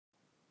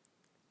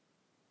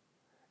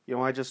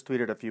I just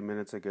tweeted a few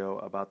minutes ago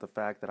about the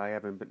fact that I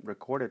haven't been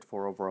recorded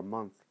for over a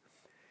month.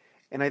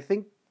 And I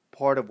think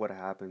part of what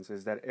happens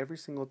is that every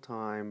single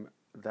time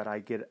that I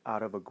get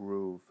out of a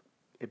groove,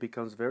 it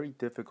becomes very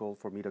difficult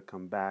for me to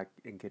come back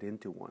and get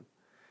into one.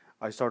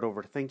 I start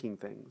overthinking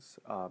things,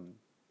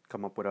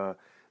 come up with a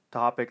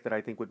topic that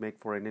I think would make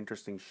for an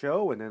interesting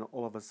show, and then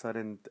all of a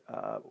sudden,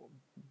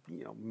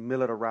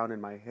 mill it around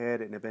in my head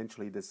and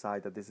eventually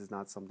decide that this is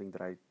not something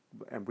that I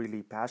am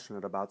really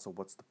passionate about, so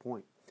what's the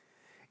point?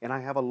 And I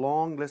have a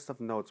long list of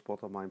notes,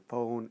 both on my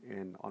phone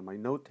and on my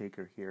note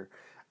taker here,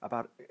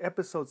 about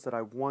episodes that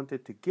I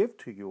wanted to give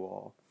to you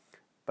all,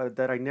 but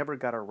that I never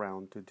got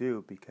around to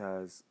do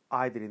because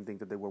I didn't think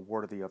that they were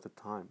worthy of the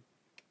time.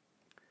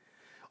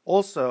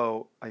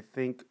 Also, I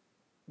think,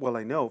 well,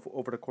 I know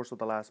over the course of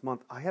the last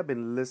month, I have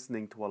been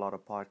listening to a lot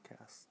of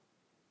podcasts.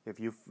 If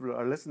you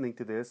are listening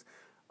to this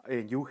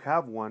and you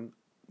have one,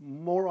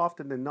 more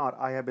often than not,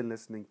 I have been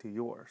listening to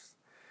yours.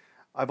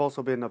 I've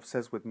also been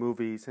obsessed with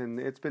movies, and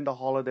it's been the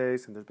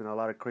holidays, and there's been a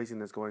lot of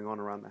craziness going on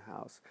around the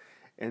house.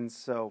 And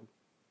so,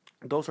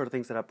 those are the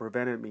things that have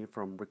prevented me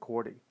from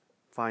recording,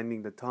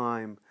 finding the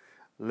time,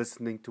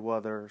 listening to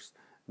others,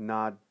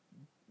 not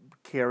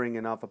caring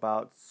enough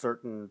about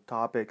certain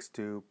topics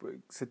to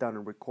sit down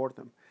and record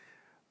them.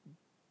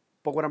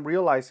 But what I'm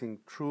realizing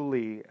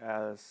truly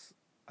as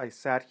I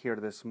sat here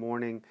this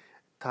morning,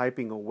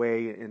 typing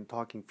away and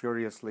talking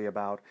furiously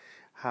about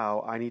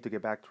how I need to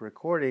get back to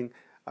recording,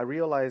 I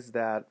realized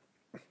that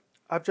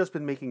I've just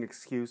been making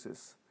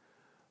excuses,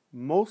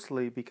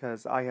 mostly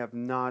because I have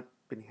not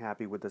been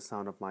happy with the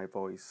sound of my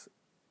voice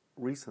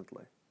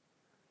recently.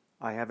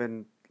 I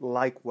haven't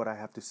liked what I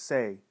have to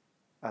say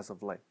as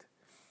of late.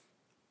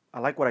 I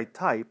like what I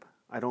type,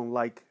 I don't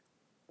like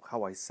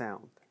how I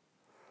sound.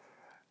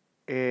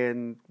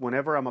 And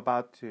whenever I'm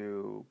about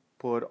to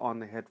put on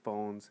the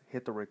headphones,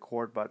 hit the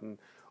record button,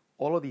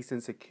 all of these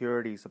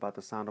insecurities about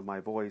the sound of my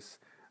voice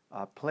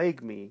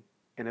plague me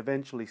and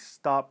eventually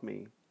stop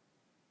me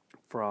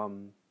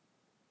from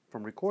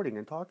recording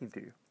and talking to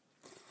you.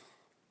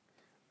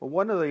 But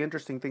one of the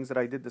interesting things that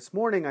I did this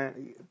morning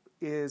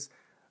is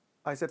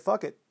I said,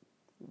 fuck it.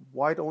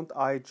 Why don't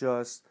I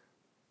just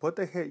put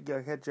the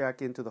head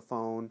jack into the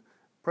phone,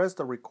 press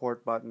the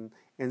record button,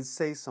 and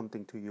say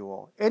something to you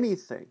all?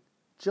 Anything,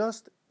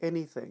 just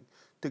anything,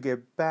 to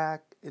get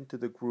back into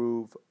the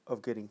groove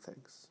of getting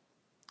things.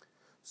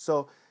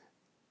 So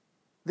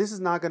this is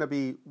not going to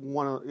be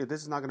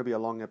a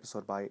long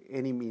episode by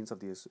any means of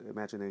the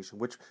imagination,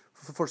 which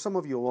for some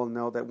of you will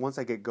know that once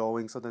I get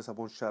going, sometimes I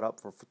won't shut up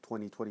for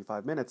 20,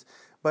 25 minutes.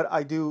 But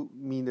I do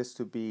mean this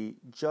to be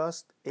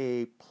just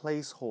a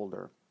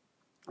placeholder,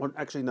 or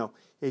actually no,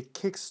 a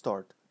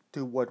kickstart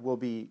to what will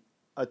be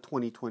a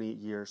 20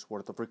 years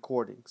worth of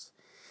recordings.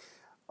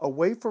 A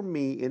way for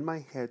me in my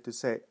head to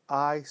say,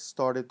 I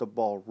started the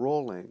ball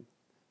rolling,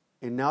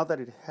 and now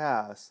that it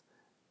has,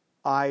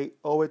 I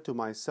owe it to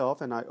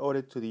myself and I owe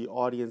it to the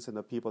audience and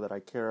the people that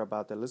I care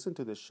about that listen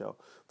to this show,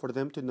 for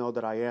them to know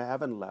that I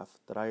haven't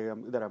left, that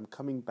I'm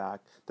coming back,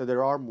 that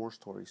there are more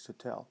stories to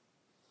tell.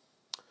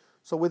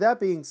 So with that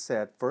being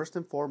said, first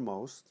and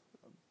foremost,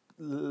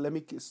 let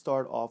me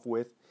start off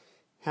with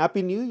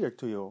Happy New Year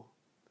to you.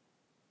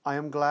 I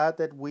am glad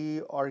that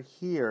we are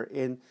here.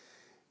 And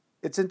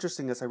it's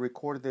interesting, as I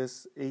record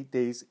this 8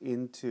 days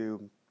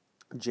into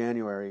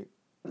January,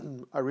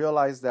 I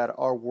realize that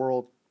our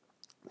world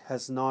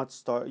has not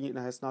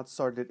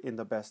started in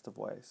the best of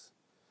ways.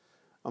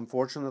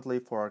 Unfortunately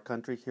for our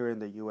country here in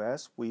the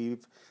U.S.,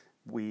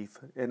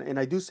 and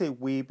I do say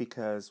we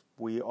because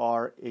we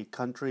are a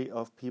country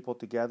of people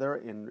together.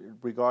 And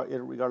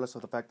regardless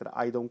of the fact that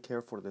I don't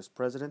care for this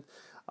president,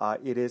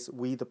 it is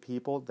we the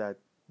people that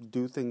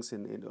do things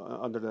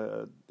under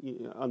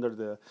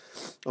the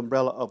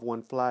umbrella of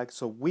one flag.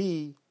 So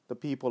we, the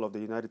people of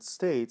the United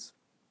States,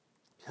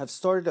 have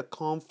started a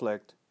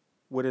conflict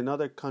with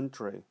another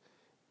country.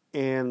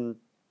 And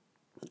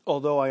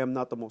although I am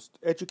not the most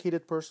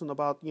educated person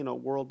about,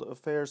 world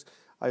affairs,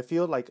 I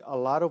feel like a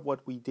lot of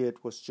what we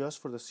did was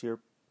just for the sheer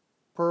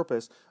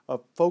purpose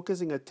of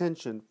focusing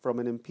attention from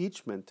an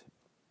impeachment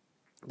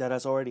that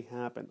has already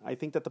happened. I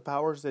think that the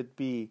powers that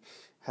be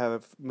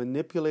have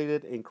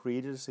manipulated and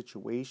created a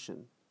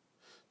situation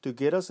to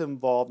get us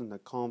involved in a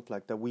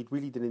conflict that we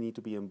really didn't need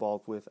to be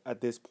involved with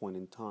at this point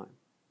in time.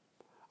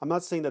 I'm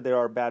not saying that there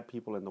are bad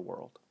people in the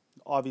world.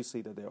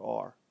 Obviously that there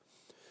are.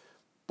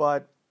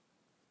 But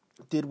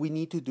did we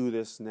need to do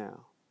this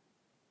now?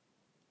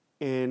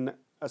 And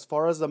as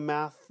far as the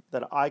math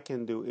that I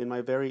can do in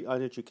my very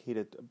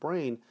uneducated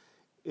brain,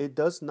 it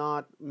does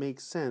not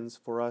make sense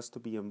for us to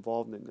be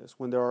involved in this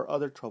when there are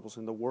other troubles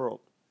in the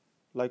world.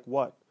 Like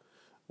what?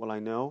 Well, I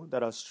know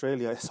that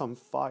Australia is on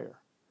fire.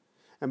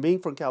 And being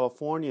from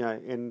California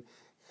and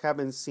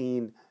having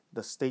seen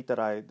the state that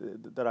I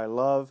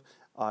love,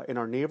 in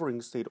our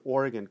neighboring state,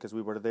 Oregon, because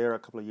we were there a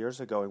couple of years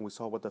ago and we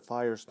saw what the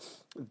fires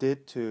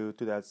did to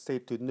that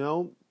state, to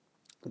know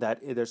that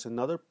there's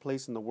another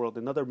place in the world,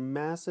 another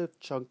massive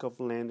chunk of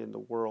land in the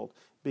world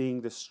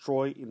being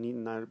destroyed and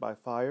eaten out by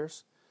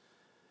fires,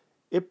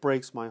 it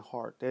breaks my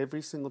heart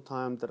every single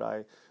time that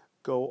I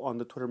go on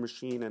the Twitter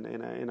machine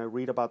and I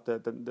read about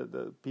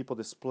the people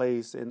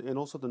displaced and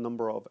also the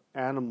number of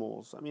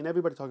animals. I mean,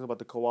 everybody talks about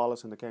the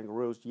koalas and the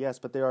kangaroos, yes,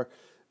 but there are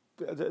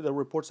the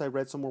reports I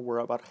read somewhere where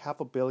about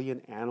 500 million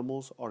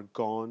animals are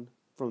gone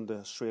from the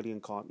Australian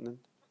continent.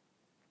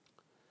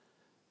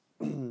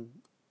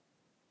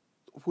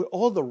 With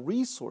all the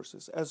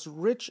resources, as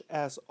rich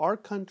as our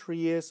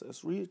country is,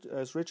 as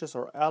rich as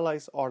our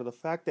allies are, the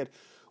fact that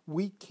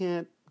we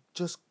can't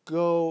just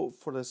go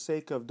for the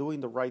sake of doing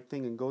the right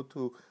thing and go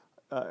to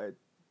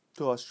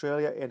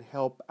Australia and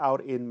help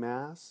out in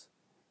mass,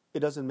 it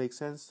doesn't make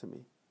sense to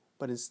me.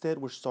 But instead,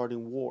 we're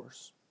starting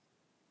wars,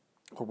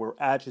 or we're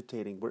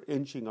agitating, we're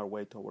inching our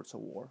way towards a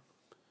war.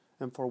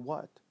 And for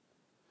what?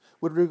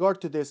 With regard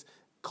to this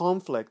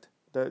conflict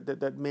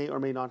that may or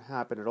may not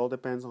happen, it all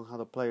depends on how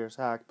the players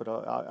act, but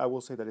I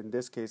will say that in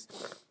this case,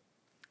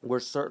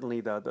 we're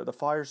certainly the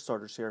fire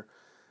starters here.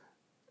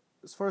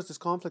 As far as this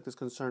conflict is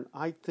concerned,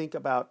 I think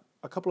about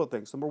a couple of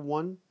things. Number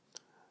one,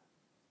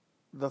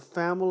 the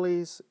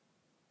families,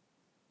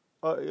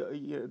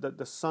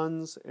 the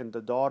sons and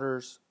the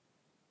daughters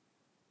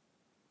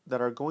that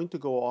are going to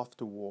go off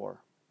to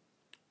war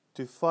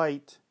to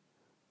fight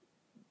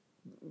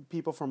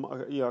people from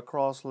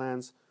across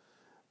lands,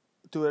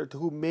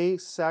 who may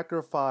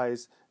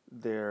sacrifice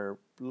their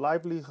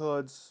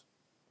livelihoods,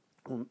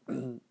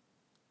 and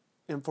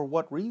for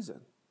what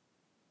reason?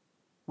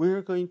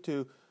 We're going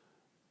to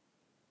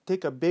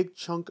take a big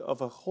chunk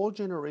of a whole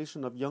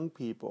generation of young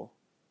people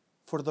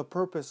for the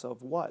purpose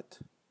of what?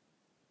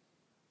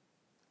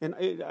 And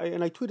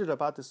I tweeted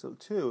about this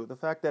too, the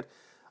fact that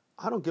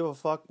I don't give a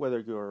fuck whether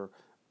you're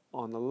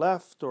on the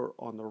left or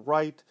on the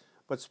right,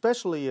 but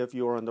especially if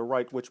you're on the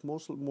right, which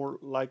more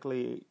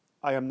likely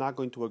I am not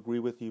going to agree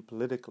with you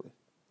politically.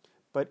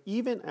 But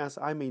even as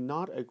I may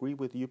not agree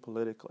with you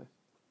politically,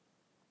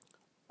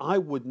 I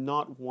would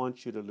not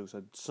want you to lose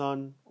a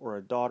son or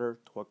a daughter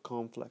to a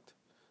conflict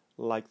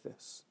like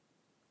this.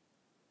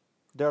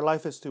 Their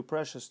life is too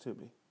precious to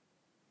me.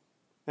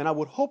 And I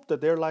would hope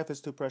that their life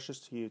is too precious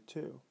to you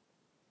too.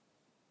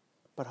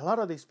 But a lot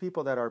of these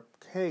people that are,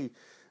 hey,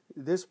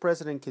 this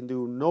president can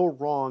do no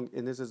wrong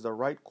and this is the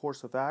right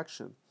course of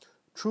action.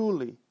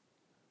 Truly,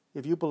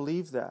 if you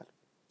believe that,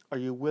 are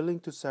you willing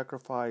to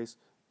sacrifice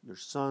your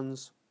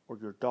sons or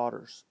your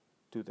daughters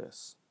to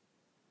this?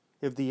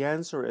 If the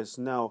answer is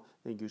no,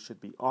 then you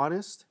should be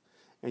honest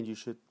and you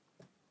should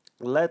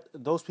let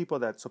those people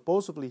that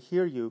supposedly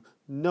hear you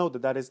know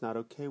that that is not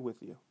okay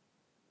with you.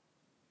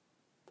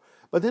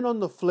 But then on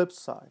the flip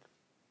side,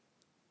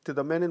 to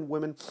the men and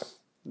women,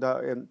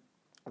 and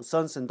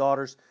sons and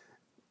daughters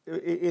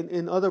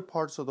in other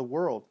parts of the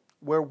world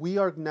where we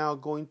are now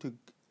going to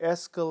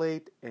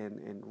escalate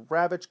and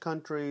ravage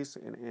countries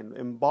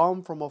and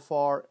bomb from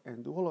afar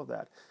and do all of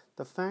that.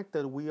 The fact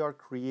that we are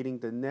creating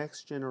the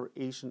next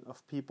generation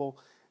of people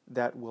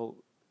that will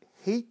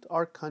hate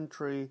our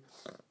country,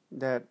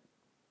 that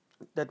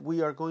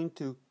we are going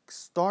to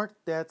start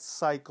that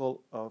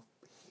cycle of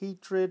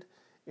hatred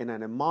and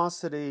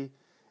animosity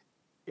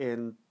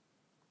and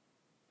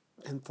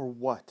for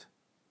what?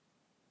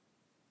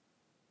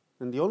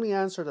 And the only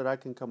answer that I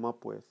can come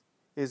up with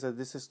is that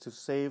this is to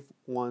save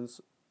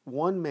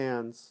one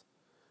man's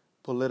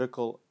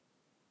political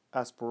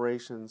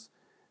aspirations,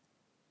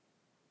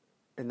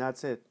 and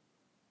that's it.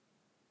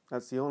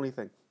 That's the only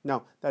thing.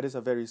 Now, that is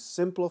a very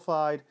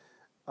simplified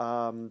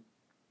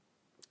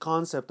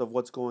concept of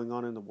what's going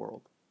on in the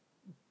world,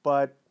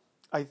 but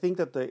I think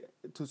that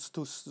to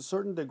a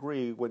certain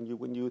degree, when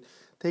you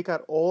take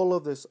out all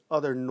of this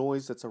other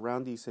noise that's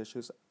around these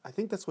issues, I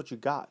think that's what you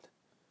got.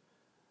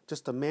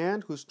 Just a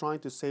man who's trying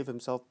to save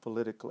himself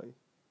politically,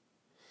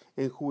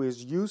 and who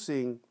is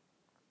using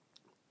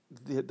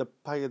the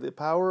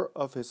power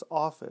of his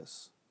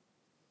office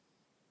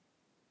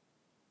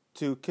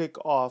to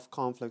kick off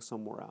conflict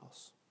somewhere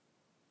else.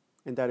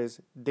 And that is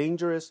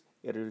dangerous,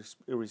 it is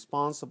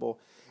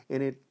irresponsible,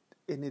 and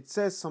it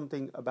says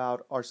something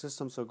about our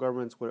systems of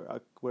governments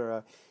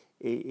where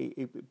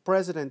a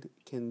president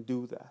can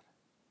do that,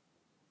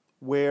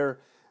 where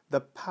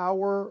the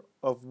power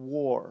of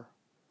war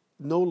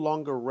no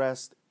longer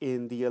rests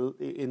in the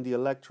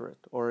electorate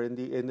or in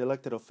the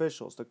elected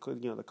officials,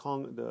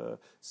 the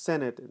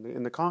Senate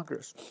and the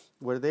Congress,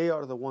 where they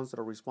are the ones that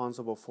are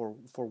responsible for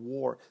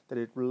war. That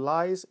it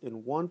relies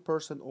in one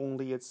person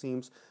only, it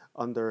seems,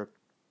 under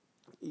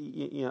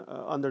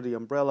the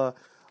umbrella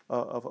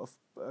of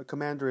a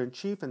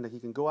commander-in-chief, and that he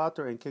can go out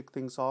there and kick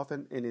things off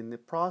and in the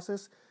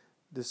process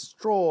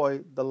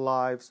destroy the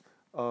lives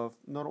of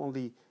not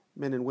only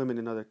men and women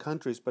in other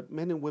countries, but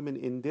men and women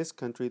in this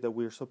country that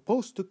we're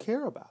supposed to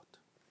care about.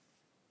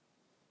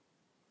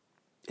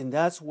 And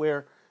that's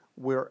where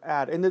we're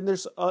at. And then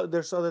there's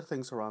other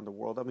things around the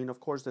world. I mean,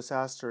 of course,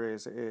 disaster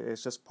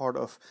is just part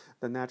of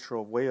the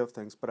natural way of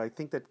things. But I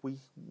think that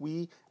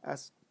we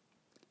as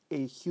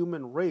a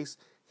human race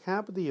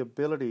have the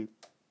ability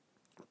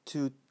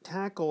to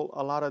tackle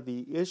a lot of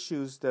the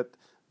issues that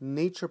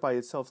nature by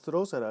itself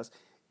throws at us.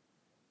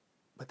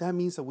 But that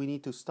means that we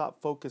need to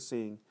stop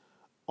focusing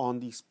on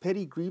these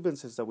petty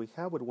grievances that we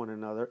have with one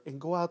another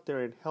and go out there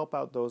and help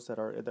out those that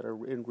are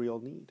in real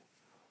need.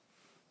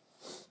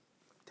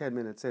 10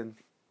 minutes in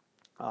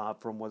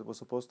from what was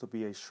supposed to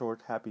be a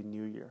short, happy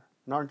New Year.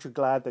 And aren't you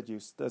glad that you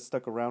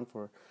stuck around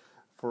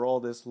for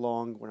all this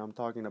long when I'm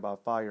talking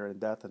about fire and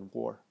death and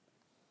war?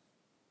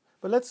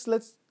 But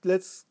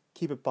let's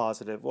keep it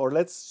positive, or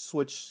let's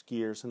switch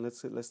gears and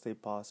let's stay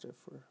positive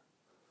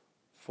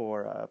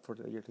for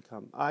the year to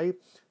come.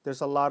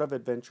 There's a lot of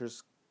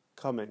adventures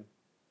coming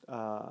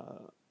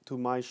to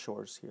my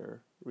shores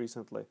here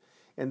recently,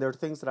 and there are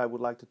things that I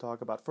would like to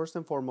talk about. First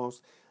and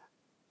foremost,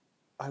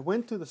 I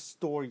went to the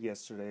store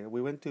yesterday.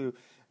 We went to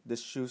the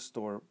shoe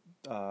store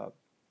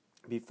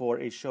before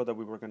a show that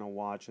we were going to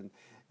watch, and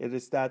it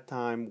is that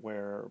time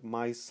where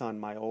my son,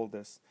 my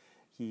oldest,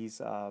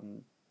 he's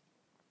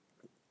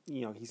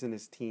he's in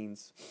his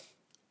teens.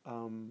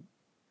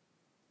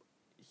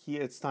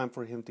 It's time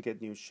for him to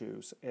get new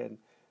shoes, and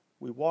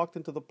we walked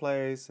into the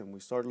place and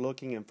we started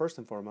looking, and first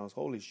and foremost,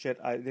 holy shit,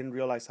 I didn't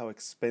realize how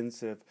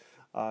expensive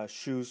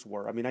shoes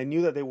were. I mean, I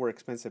knew that they were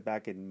expensive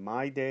back in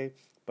my day,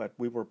 but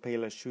we were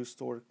Payless shoe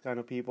store kind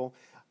of people.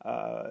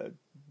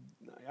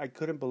 I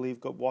couldn't believe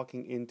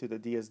walking into the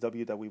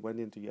DSW that we went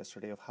into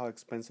yesterday of how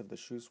expensive the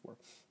shoes were.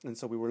 And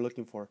so we were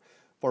looking for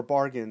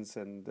bargains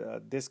and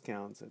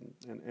discounts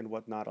and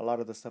whatnot, a lot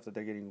of the stuff that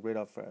they're getting rid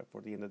of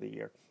for the end of the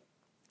year.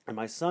 And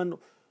my son,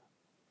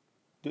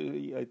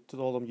 I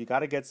told him, you got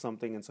to get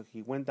something. And so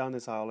he went down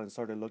this aisle and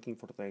started looking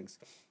for things.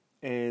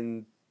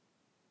 And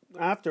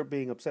after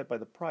being upset by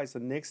the price, the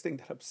next thing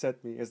that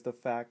upset me is the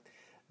fact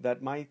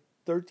that my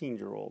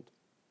 13-year-old,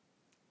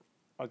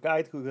 a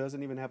guy who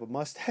doesn't even have a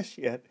mustache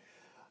yet,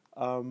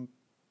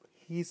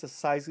 he's a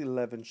size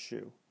 11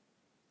 shoe.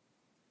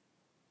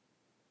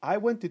 I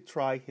went to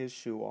try his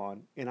shoe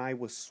on, and I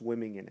was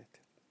swimming in it.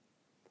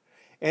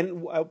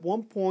 And at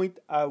one point,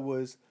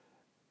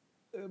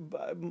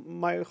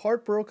 my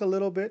heart broke a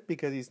little bit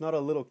because he's not a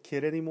little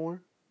kid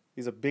anymore.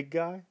 He's a big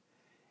guy.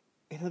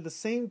 And at the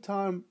same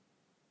time,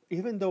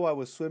 even though I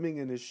was swimming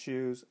in his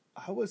shoes,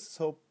 I was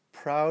so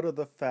proud of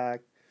the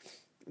fact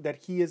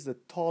that he is the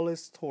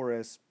tallest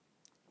tourist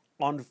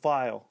on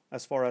file,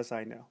 as far as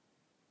I know.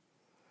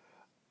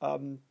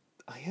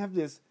 I have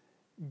this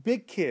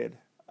big kid.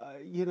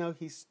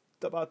 He's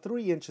about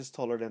 3 inches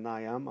taller than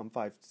I am. I'm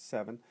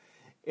 5'7",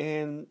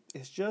 and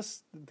it's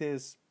just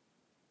this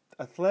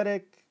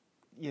athletic,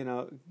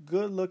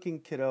 good-looking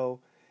kiddo,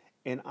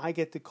 and I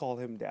get to call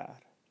him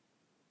dad.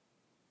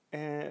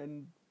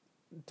 And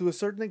to a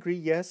certain degree,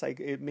 yes,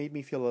 it made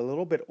me feel a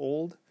little bit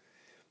old.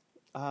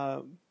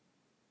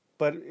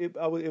 But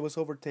it was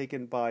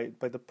overtaken by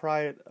the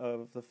pride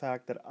of the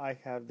fact that I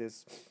have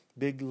this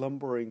big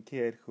lumbering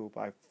kid who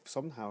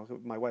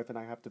my wife and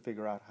I have to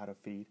figure out how to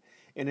feed.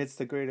 And it's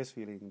the greatest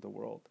feeling in the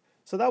world.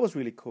 So that was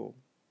really cool.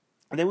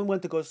 And then we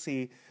went to go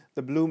see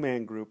the Blue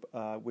Man Group,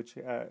 which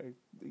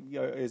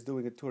is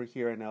doing a tour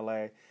here in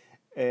LA.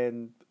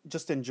 And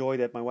just enjoyed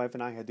it. My wife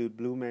and I had done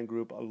Blue Man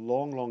Group a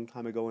long, long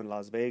time ago in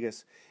Las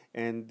Vegas.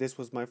 And this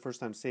was my first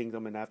time seeing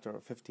them, and after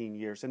 15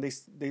 years. And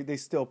they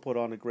still put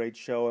on a great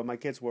show, and my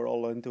kids were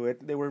all into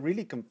it. They were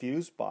really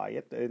confused by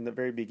it in the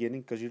very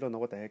beginning because you don't know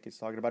what the heck he's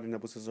talking about. And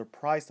it was a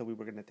surprise that we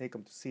were going to take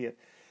them to see it.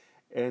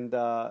 And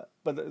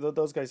but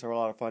those guys are a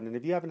lot of fun. And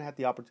if you haven't had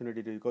the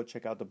opportunity to go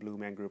check out the Blue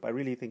Man Group, I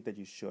really think that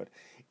you should.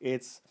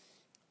 It's...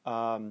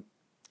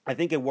 I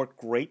think it worked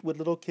great with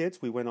little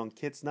kids. We went on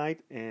kids'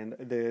 night, and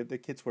the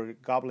kids were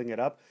gobbling it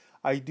up.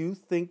 I do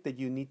think that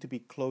you need to be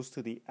close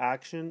to the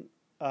action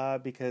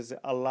because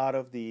a lot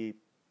of the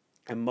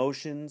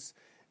emotions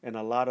and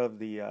a lot of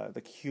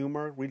the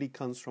humor really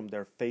comes from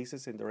their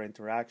faces and their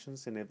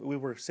interactions. And if we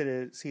were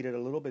seated a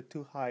little bit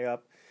too high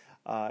up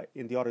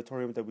in the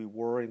auditorium that we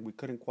were, and we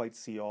couldn't quite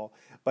see all.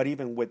 But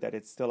even with that,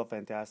 it's still a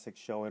fantastic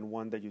show and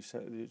one that you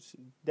should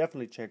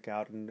definitely check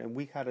out. And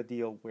we had a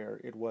deal where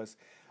it was...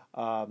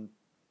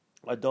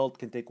 adult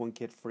can take one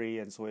kid free,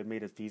 and so it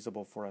made it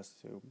feasible for us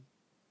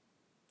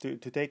to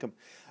take them.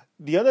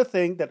 The other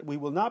thing that we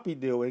will not be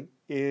doing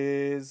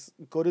is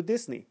go to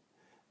Disney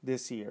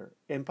this year,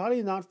 and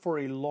probably not for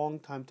a long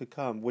time to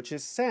come, which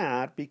is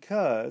sad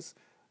because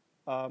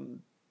I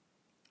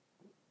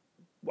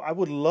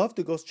would love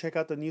to go check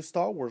out the new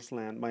Star Wars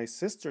land. My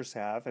sisters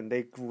have, and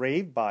they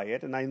rave by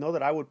it, and I know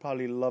that I would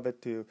probably love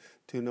it to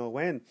no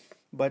end.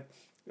 But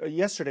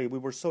yesterday we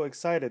were so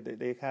excited that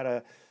they had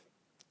a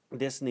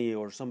Disney,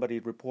 or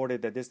somebody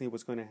reported that Disney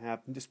was going to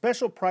have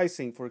special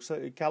pricing for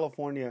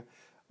California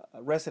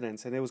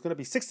residents, and it was going to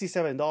be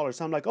 $67.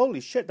 So I'm like, holy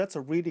shit, that's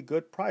a really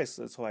good price.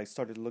 And so I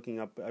started looking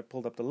up, I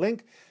pulled up the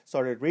link,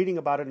 started reading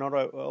about it, and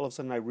all of a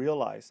sudden I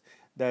realized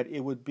that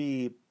it would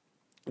be,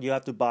 you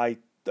have to buy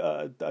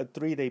a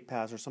 3-day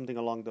pass or something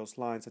along those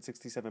lines at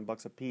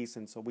 $67 a piece.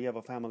 And so we have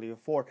a family of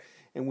 4,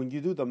 and when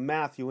you do the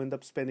math, you end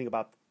up spending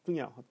about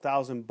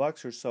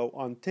 $1,000 or so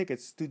on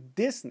tickets to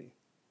Disney.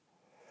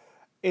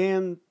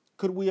 And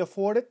could we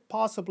afford it?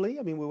 Possibly.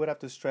 I mean, we would have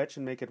to stretch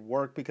and make it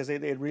work because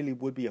it really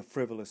would be a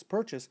frivolous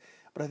purchase.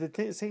 But at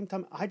the same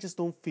time, I just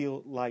don't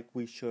feel like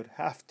we should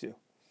have to.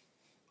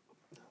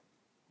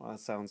 Well, that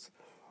sounds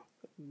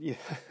Yeah.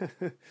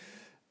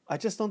 I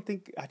just don't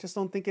think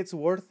it's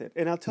worth it.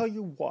 And I'll tell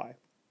you why.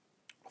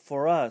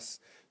 For us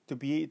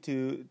we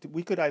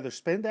could either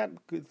spend that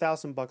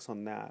 $1,000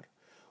 on that,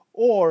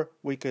 or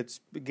we could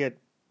get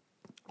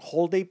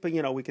whole day,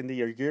 we can do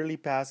your yearly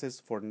passes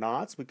for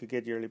Knott's. We could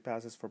get yearly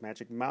passes for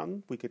Magic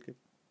Mountain. We could get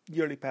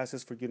yearly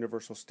passes for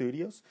Universal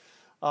Studios.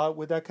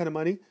 With that kind of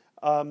money,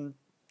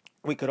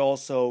 we could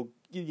also,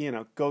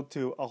 go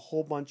to a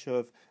whole bunch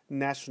of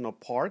national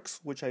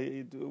parks, which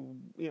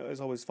is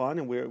always fun,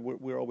 and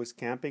we're always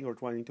camping or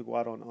trying to go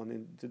out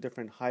on the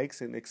different hikes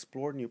and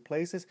explore new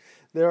places.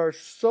 There are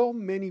so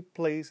many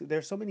places.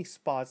 There's so many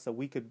spots that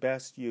we could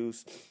best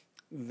use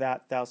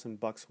that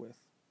 $1,000 with.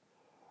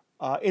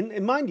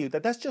 And mind you,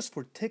 that's just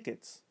for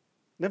tickets.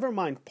 Never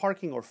mind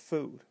parking or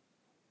food,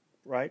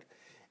 right?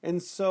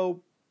 And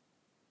so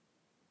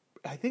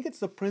I think it's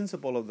the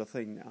principle of the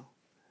thing now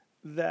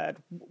that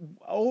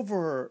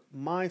over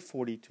my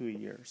 42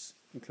 years,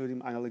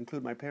 I'll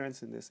include my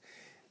parents in this,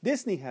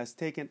 Disney has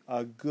taken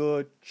a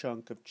good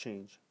chunk of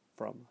change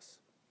from us.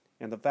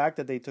 And the fact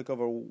that they took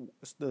over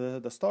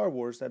the Star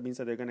Wars, that means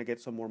that they're going to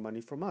get some more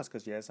money from us.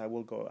 Because yes,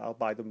 I'll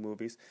buy the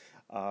movies.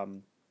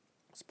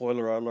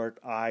 Spoiler alert,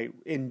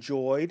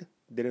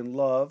 didn't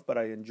love, but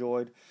I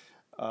enjoyed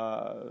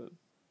The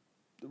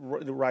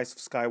Rise of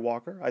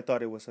Skywalker. I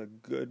thought it was a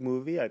good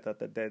movie. I thought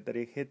that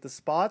it hit the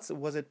spots.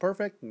 Was it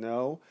perfect?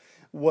 No.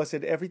 Was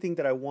it everything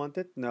that I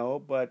wanted? No.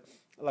 But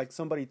like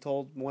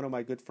one of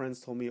my good friends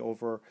told me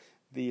over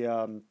the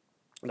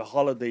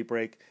holiday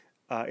break,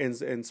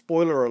 and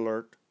spoiler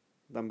alert,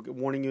 I'm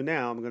warning you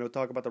now, I'm going to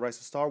talk about The Rise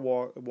of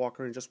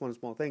Skywalker in just one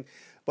small thing,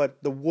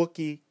 but the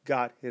Wookiee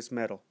got his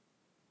medal.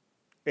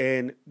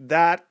 And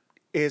that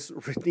is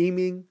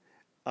redeeming.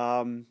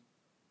 I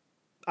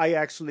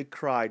actually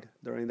cried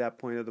during that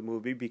point of the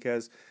movie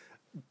because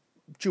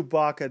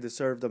Chewbacca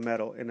deserved the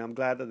medal, and I'm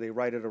glad that they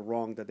righted a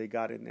wrong that they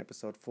got it in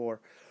Episode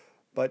 4.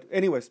 But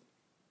anyways,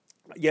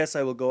 yes,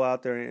 I will go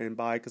out there and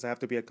buy, because I have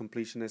to be a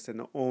completionist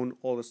and own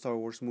all the Star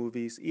Wars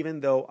movies,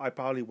 even though I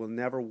probably will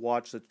never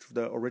watch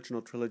the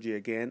original trilogy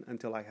again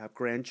until I have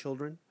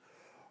grandchildren.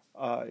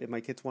 If my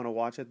kids want to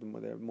watch it, then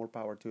more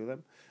power to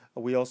them.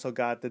 We also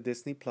got the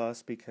Disney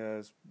Plus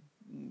because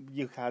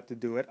you had to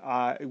do it.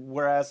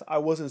 Whereas I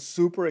wasn't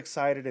super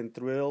excited and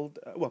thrilled.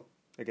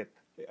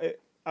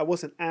 I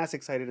wasn't as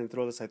excited and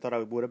thrilled as I thought I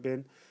would have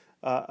been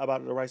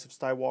about The Rise of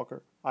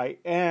Skywalker. I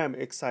am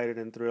excited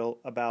and thrilled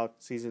about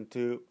Season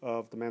 2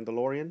 of The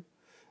Mandalorian.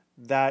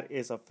 That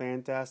is a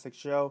fantastic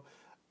show.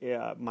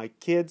 Yeah, my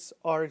kids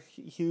are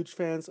huge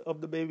fans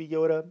of the Baby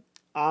Yoda.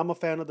 I'm a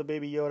fan of the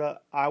Baby Yoda.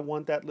 I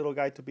want that little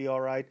guy to be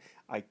all right.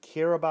 I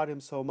care about him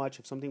so much.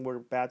 If something were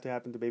bad to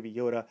happen to Baby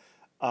Yoda,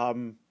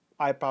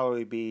 I'd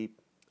probably be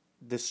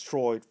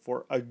destroyed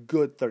for a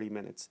good 30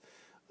 minutes.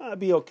 I'd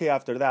be okay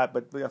after that,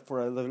 but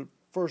for the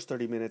first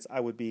 30 minutes, I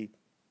would be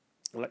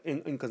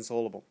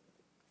inconsolable.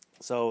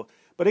 So,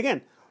 but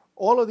again,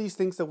 all of these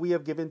things that we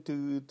have given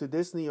to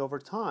Disney over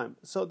time.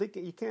 So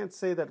you can't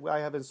say that I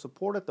haven't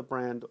supported the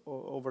brand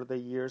over the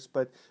years,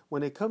 but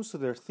when it comes to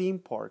their theme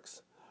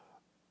parks,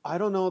 I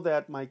don't know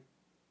that my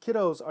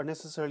kiddos are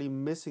necessarily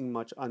missing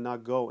much on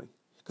not going.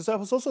 Because I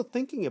was also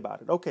thinking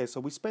about it. Okay, so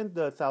we spent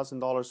the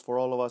 $1,000 for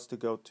all of us to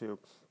go to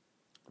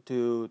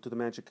the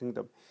Magic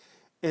Kingdom,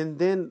 and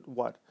then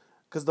what?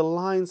 Because the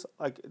lines,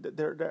 like,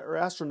 they're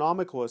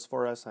astronomical as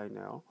far as I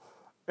know,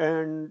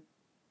 and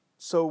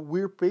so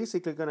we're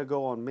basically going to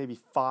go on maybe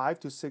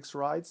 5 to 6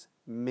 rides,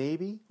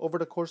 maybe over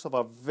the course of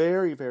a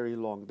very, very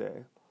long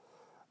day.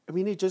 I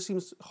mean, it just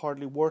seems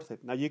hardly worth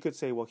it. Now, you could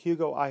say, well,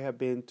 Hugo, I have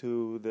been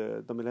to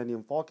the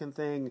Millennium Falcon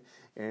thing,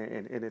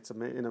 and it's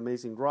an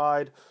amazing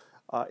ride.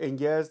 And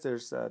yes,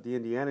 there's the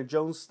Indiana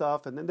Jones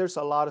stuff, and then there's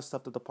a lot of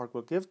stuff that the park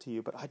will give to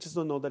you. But I just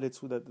don't know that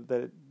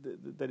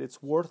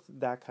it's worth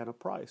that kind of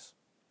price.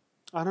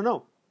 I don't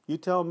know. You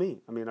tell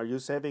me. I mean, are you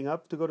saving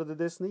up to go to the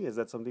Disney? Is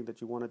that something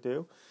that you want to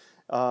do?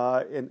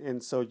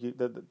 And so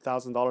the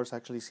 $1,000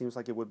 actually seems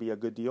like it would be a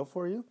good deal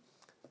for you.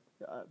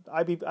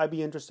 I'd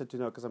be interested to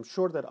know, because I'm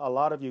sure that a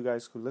lot of you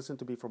guys who listen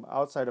to me from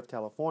outside of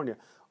California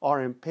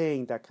aren't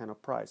paying that kind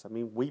of price. I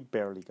mean, we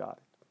barely got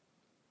it.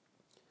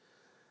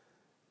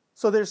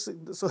 So there's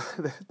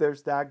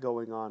that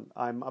going on.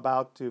 I'm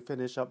about to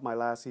finish up my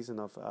last season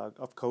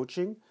of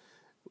coaching,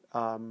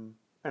 and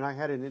I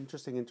had an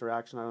interesting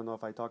interaction. I don't know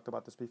if I talked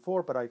about this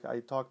before, but I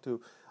talked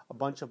to a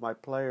bunch of my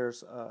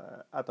players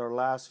at our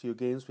last few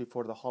games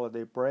before the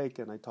holiday break,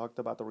 and I talked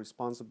about the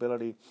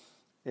responsibility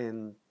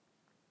in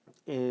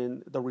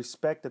the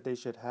respect that they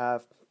should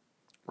have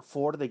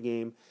for the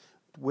game,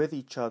 with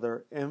each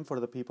other, and for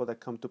the people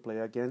that come to play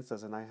against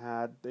us. And I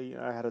had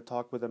a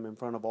talk with them in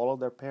front of all of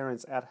their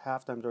parents at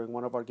halftime during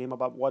one of our game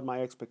about what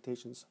my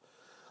expectations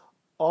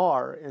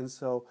are. And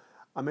so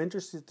I'm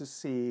interested to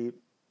see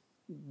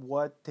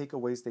what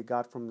takeaways they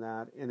got from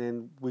that, and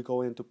then we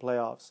go into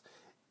playoffs,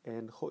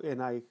 and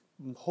I'm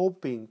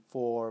hoping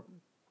for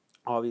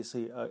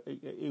obviously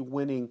a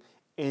winning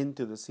end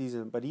to the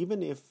season. But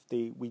even if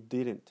we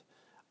didn't,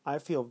 I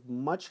feel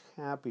much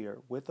happier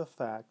with the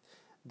fact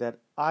that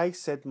I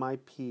said my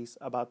piece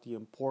about the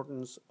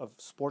importance of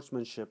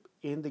sportsmanship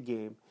in the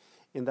game,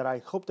 and that I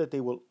hope that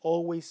they will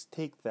always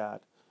take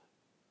that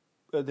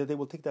they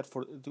will take that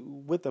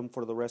with them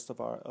for the rest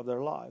of their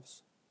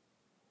lives.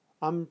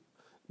 I'm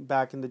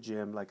back in the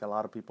gym like a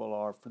lot of people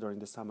are during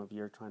this time of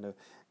year, trying to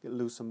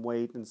lose some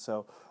weight, and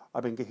so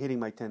I've been hitting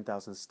my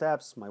 10,000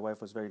 steps. My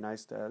wife was very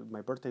nice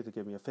my birthday to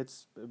give me a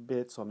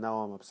Fitbit, so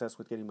now I'm obsessed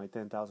with getting my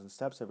 10,000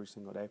 steps every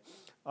single day.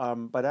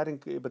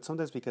 But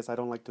sometimes, because I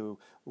don't like to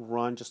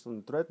run just on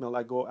the treadmill,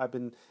 I've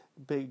been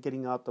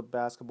getting out the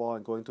basketball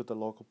and going to the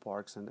local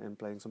parks and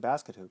playing some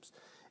basket hoops.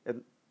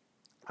 And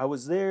I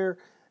was there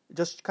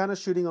just kind of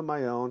shooting on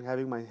my own,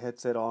 having my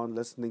headset on,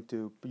 listening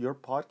to your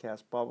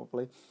podcast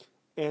probably,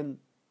 and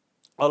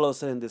all of a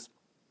sudden this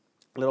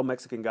little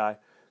Mexican guy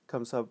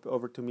comes up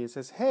over to me and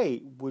says,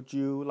 "Hey, would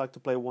you like to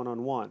play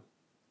one-on-one?"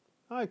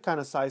 I kind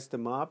of sized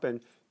him up,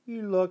 and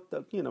he looked,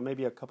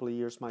 maybe a couple of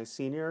years my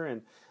senior,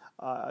 and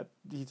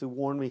he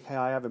warned me, "Hey,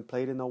 I haven't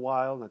played in a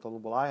while." And I told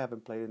him, "Well, I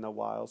haven't played in a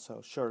while, so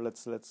sure,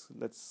 let's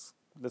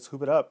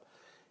hoop it up."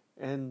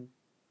 And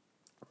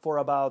for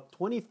about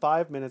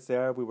 25 minutes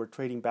there, we were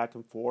trading back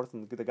and forth,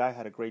 and the guy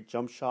had a great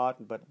jump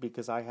shot, but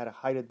because I had a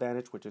height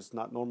advantage, which is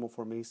not normal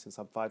for me since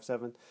I'm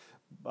 5'7",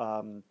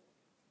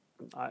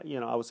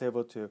 I was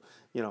able to,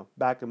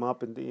 back him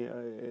up and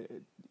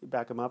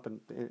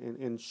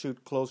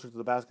shoot closer to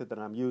the basket than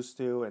I'm used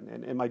to,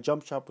 and my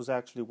jump shot was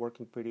actually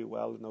working pretty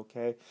well and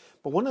okay.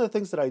 But one of the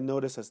things that I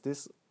noticed as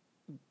this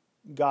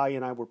guy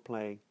and I were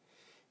playing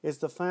is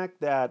the fact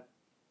that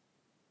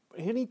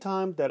any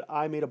time that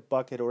I made a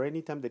bucket or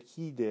any time that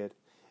he did,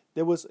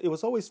 it was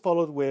always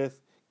followed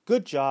with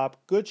 "good job,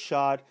 good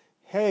shot."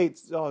 "Hey,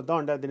 oh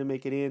darn, that didn't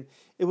make it in."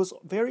 It was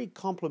very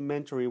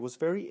complimentary. It was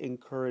very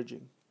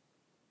encouraging.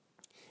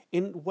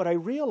 And what I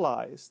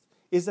realized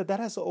is that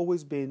has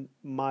always been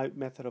my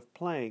method of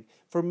playing.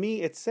 For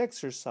me, it's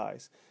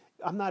exercise.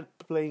 I'm not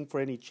playing for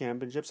any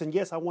championships, and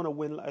yes, I want to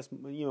win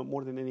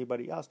more than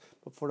anybody else.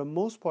 But for the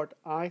most part,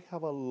 I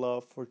have a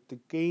love for the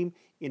game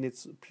in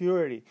its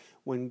purity.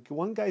 When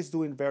one guy's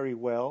doing very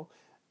well,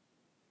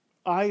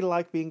 I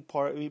like being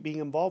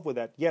involved with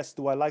that. Yes,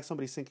 do I like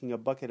somebody sinking a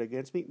bucket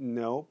against me?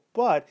 No,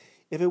 but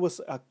if it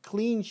was a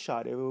clean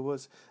shot, if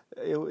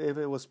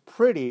it was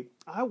pretty,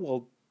 I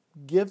will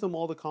give them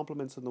all the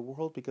compliments in the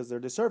world because they're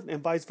deserved,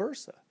 and vice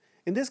versa.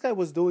 And this guy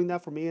was doing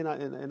that for me, and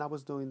I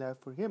was doing that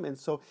for him. And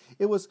so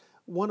it was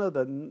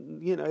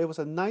it was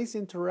a nice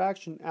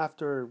interaction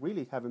after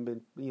really I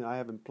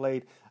haven't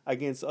played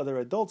against other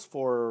adults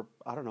for,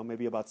 I don't know,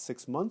 maybe about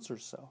 6 months or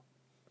so.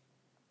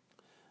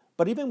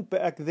 But even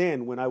back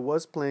then, when I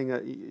was playing,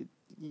 I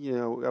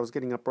was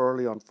getting up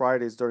early on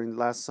Fridays during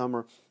last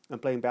summer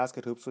and playing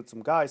basket hoops with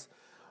some guys.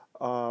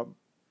 All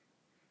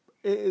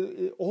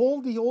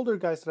the older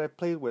guys that I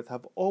played with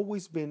have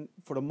always been,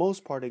 for the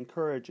most part,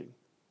 encouraging.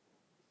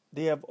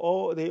 They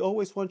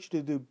always want you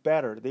to do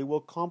better. They will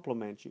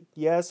compliment you.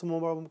 Yes, some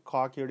of them are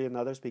cockier than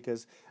others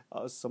because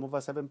some of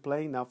us have been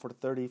playing now for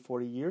 30,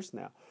 40 years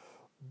now.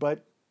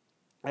 But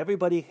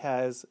everybody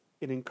has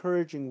an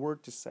encouraging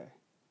word to say,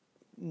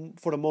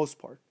 for the most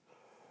part.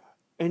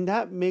 And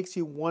that makes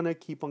you want to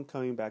keep on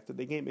coming back to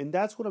the game. And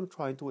that's what I'm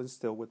trying to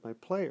instill with my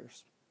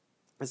players.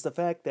 It's the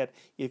fact that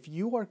if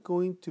you are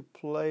going to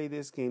play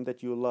this game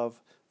that you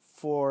love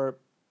for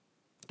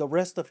the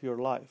rest of your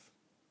life,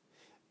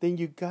 then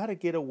you got to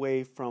get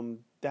away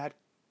from that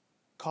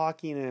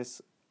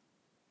cockiness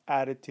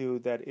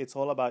attitude that it's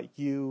all about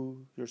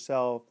you,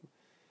 yourself,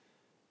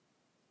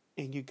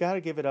 and you got to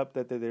give it up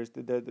that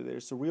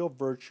there's a real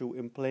virtue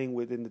in playing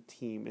within the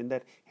team, and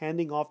that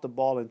handing off the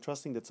ball and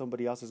trusting that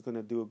somebody else is going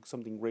to do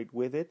something great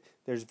with it,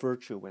 there's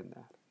virtue in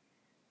that.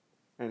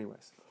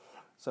 Anyways,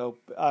 so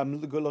I'm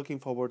looking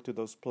forward to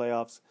those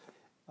playoffs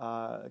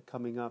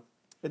coming up.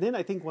 And then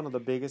I think one of the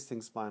biggest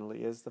things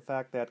finally is the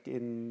fact that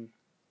in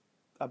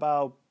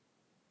about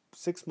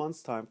 6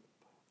 months' time,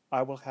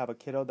 I will have a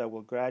kiddo that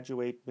will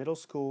graduate middle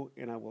school,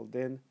 and I will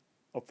then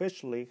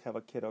officially have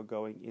a kiddo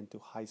going into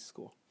high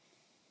school.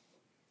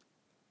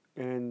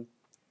 And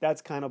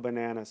that's kind of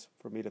bananas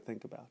for me to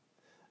think about,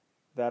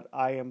 that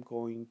I am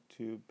going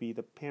to be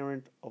the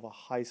parent of a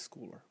high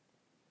schooler,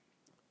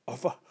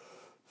 of a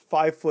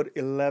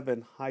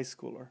 5'11" high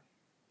schooler.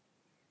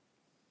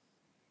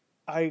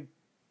 I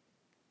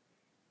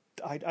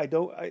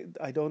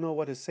don't know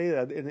what to say.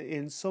 That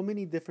in so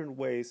many different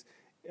ways.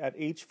 At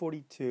age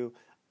 42,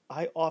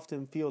 I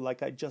often feel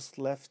like I just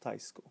left high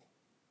school.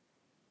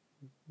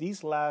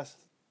 These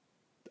last,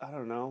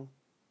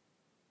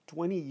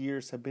 20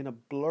 years have been a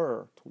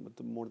blur.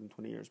 More than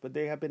 20 years, but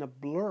they have been a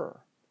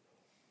blur.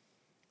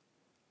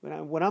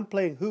 When I'm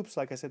playing hoops,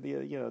 like I said the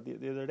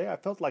other day, I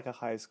felt like a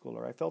high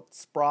schooler. I felt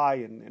spry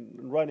and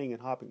running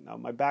and hopping. Now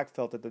my back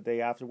felt it the day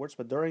afterwards,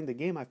 but during the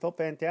game, I felt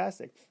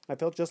fantastic. I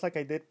felt just like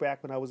I did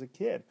back when I was a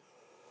kid.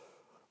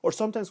 Or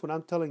sometimes when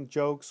I'm telling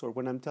jokes or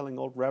when I'm telling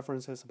old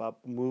references about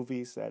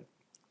movies that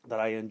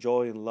I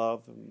enjoy and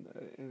love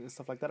and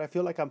stuff like that, I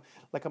feel like I'm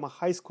a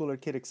high schooler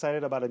kid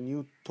excited about a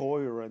new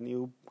toy or a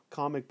new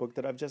comic book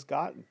that I've just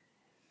gotten.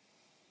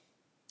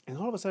 And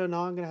all of a sudden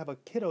now I'm going to have a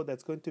kiddo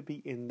that's going to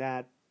be in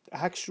that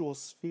actual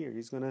sphere.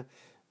 He's gonna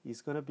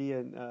be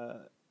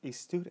a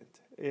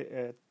student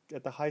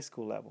at the high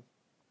school level.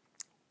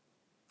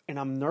 And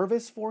I'm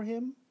nervous for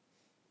him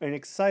and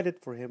excited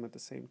for him at the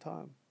same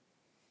time.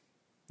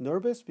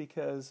 Nervous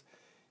because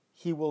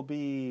he will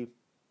be,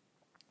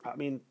 I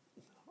mean,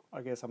 I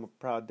guess I'm a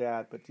proud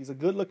dad, but he's a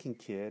good-looking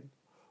kid.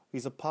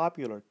 He's a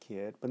popular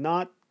kid, but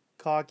not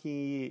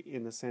cocky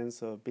in the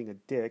sense of being a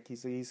dick.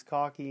 He's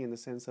cocky in the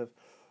sense of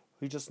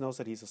he just knows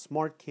that he's a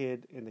smart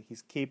kid and that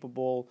he's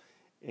capable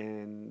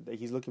and that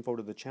he's looking forward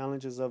to the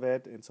challenges of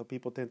it. And so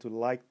people tend to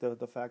like the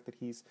fact that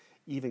he's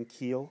even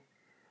keel.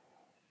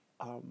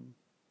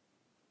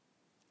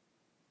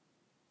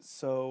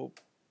 So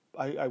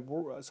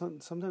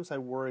sometimes I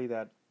worry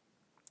that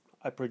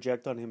I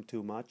project on him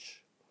too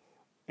much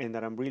and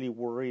that I'm really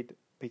worried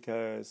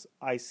because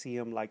I see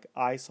him like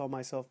I saw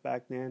myself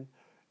back then,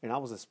 and I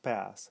was a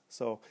spaz.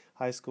 So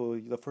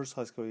the first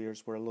high school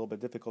years were a little bit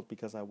difficult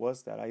because I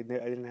was that. I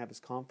didn't have his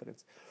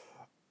confidence.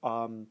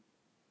 I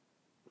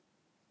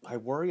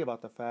worry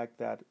about the fact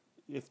that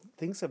if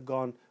things have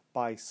gone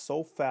by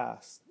so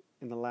fast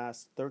in the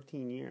last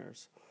 13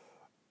 years,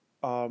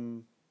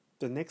 the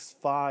next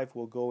 5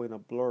 will go in a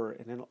blur,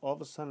 and then all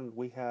of a sudden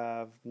we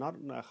have not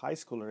a high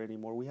schooler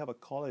anymore, we have a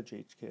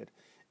college-age kid.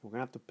 We're going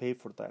to have to pay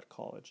for that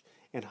college.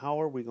 And how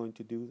are we going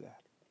to do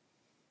that?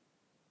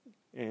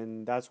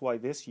 And that's why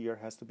this year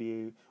has to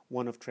be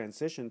one of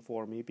transition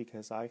for me,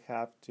 because I've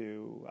had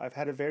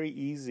it very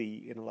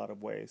easy in a lot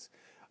of ways.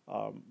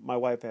 My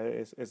wife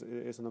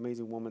is an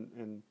amazing woman,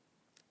 and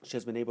she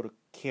has been able to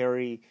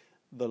carry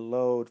the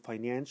load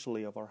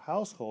financially of our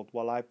household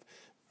while I've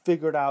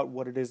figured out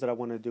what it is that I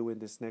want to do in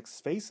this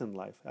next phase in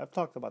life. I've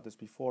talked about this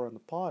before on the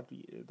pod,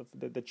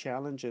 the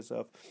challenges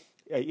of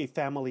a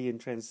family in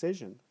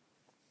transition.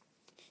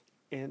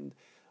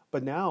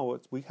 But now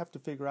we have to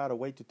figure out a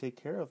way to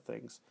take care of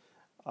things.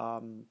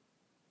 And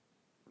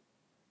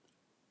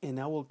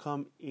that will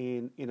come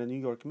in a New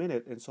York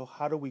minute. And so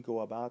how do we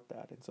go about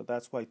that? And so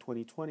that's why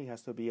 2020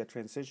 has to be a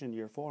transition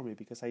year for me,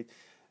 because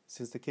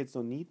since the kids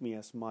don't need me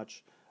as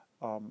much,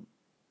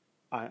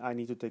 I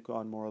need to take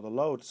on more of the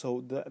load.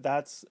 So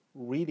that's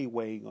really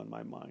weighing on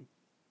my mind.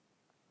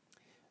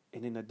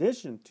 And in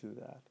addition to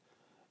that,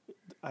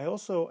 I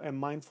also am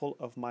mindful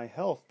of my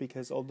health,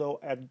 because although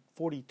at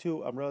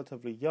 42 I'm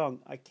relatively young,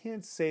 I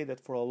can't say that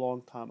for a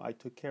long time I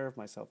took care of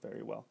myself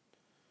very well.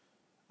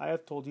 I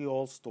have told you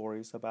all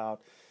stories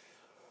about,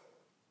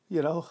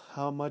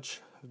 how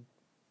much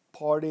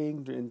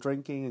partying and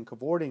drinking and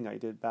cavorting I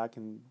did back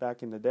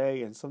in the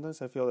day, and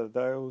sometimes I feel that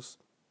those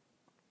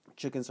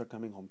chickens are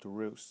coming home to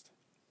roost,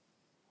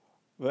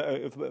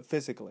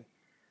 physically.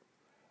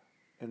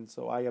 And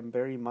so I am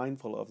very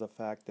mindful of the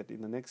fact that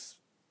in the next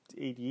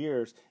 8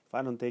 years, if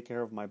I don't take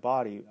care of my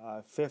body,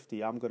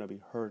 50, I'm going to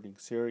be hurting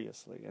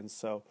seriously. And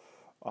so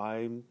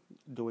I'm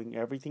doing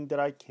everything that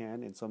I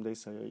can, and some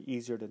days are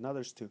easier than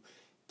others, to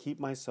keep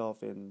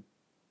myself in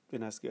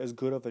as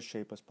good of a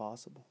shape as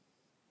possible.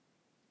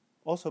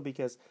 Also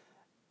because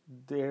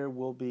there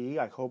will be,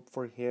 I hope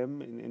for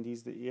him in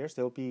these years,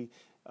 there'll be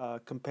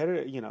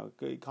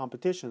competitive,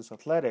 competitions,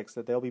 athletics,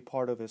 that they'll be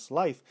part of his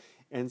life.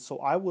 And so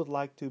I would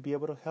like to be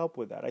able to help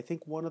with that. I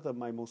think one of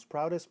my most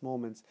proudest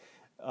moments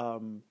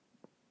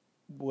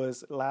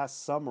was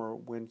last summer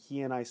when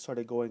he and I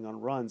started going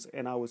on runs,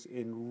 and I was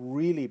in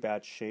really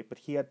bad shape, but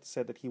he had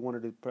said that he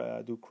wanted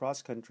to do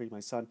cross country,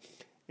 my son,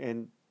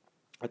 and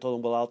I told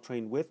him, well, I'll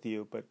train with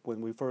you. But when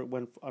we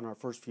went on our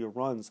first few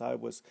runs, I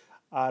was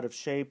out of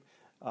shape,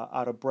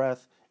 out of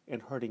breath,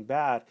 and hurting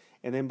bad.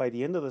 And then by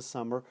the end of the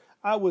summer,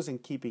 I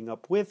wasn't keeping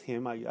up with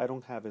him. I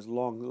don't have his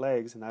long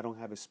legs, and I don't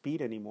have his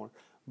speed anymore.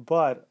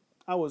 But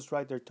I was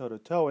right there toe to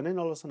toe. And then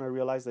all of a sudden I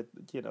realized that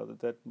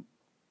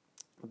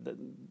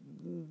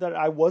that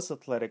I was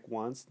athletic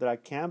once, that I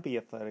can be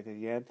athletic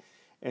again,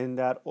 and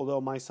that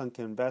although my son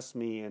can invest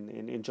me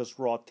in just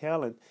raw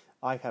talent,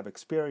 I have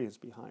experience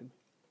behind me.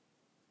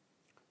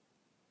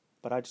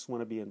 But I just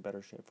want to be in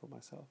better shape for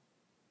myself.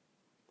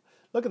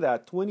 Look at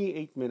that,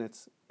 28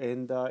 minutes,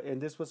 and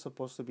this was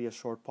supposed to be a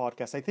short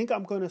podcast. I think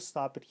I'm going to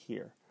stop it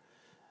here.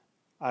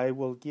 I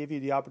will give you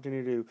the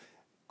opportunity to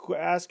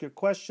ask your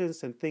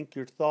questions and think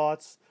your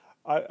thoughts.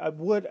 I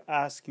would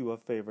ask you a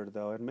favor,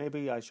 though, and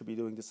maybe I should be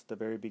doing this at the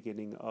very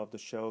beginning of the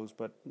shows,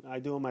 but I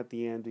do them at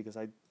the end because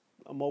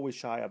I'm always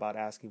shy about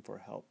asking for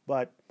help.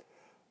 But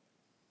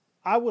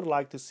I would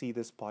like to see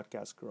this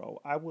podcast grow.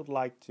 I would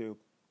like to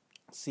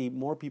see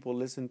more people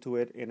listen to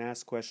it and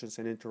ask questions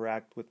and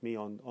interact with me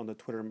on the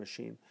Twitter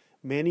machine.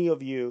 Many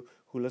of you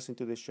who listen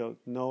to this show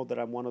know that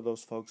I'm one of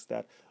those folks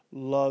that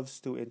loves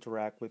to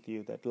interact with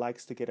you, that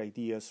likes to get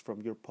ideas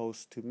from your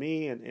posts to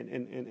me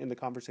and the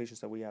conversations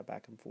that we have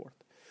back and forth.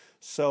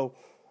 So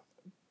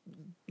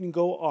you can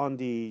go on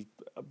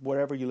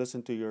wherever you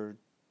listen to your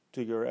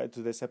to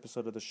this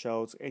episode of the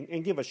shows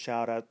and give a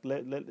shout out.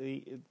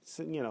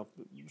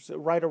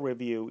 Write a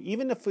review.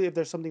 Even if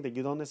there's something that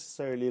you don't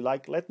necessarily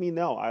like, let me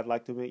know. I'd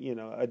like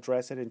to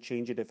address it and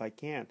change it if I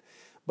can.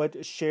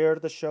 But share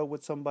the show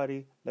with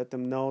somebody. Let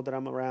them know that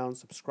I'm around.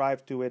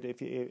 Subscribe to it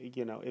if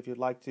if you'd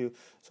like to.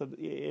 So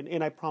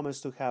and I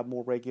promise to have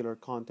more regular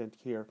content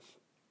here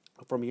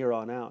from here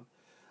on out.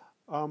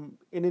 And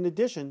in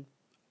addition,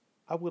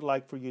 I would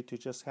like for you to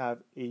just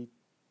have a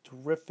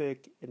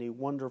terrific and a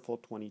wonderful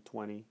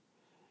 2020.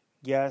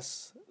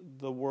 Yes,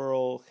 the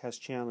world has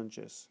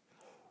challenges,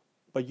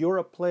 but you're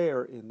a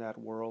player in that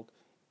world,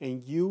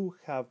 and you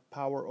have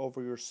power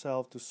over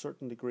yourself to a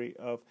certain degree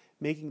of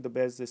making the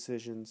best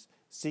decisions,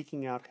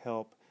 seeking out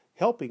help,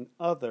 helping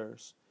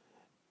others,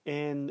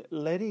 and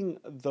letting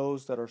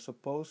those that are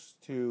supposed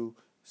to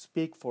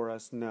speak for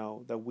us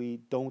know that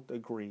we don't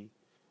agree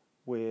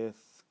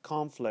with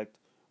conflict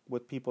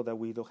with people that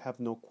we don't have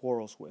no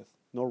quarrels with,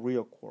 no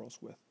real quarrels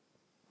with.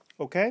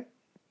 Okay?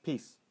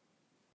 Peace.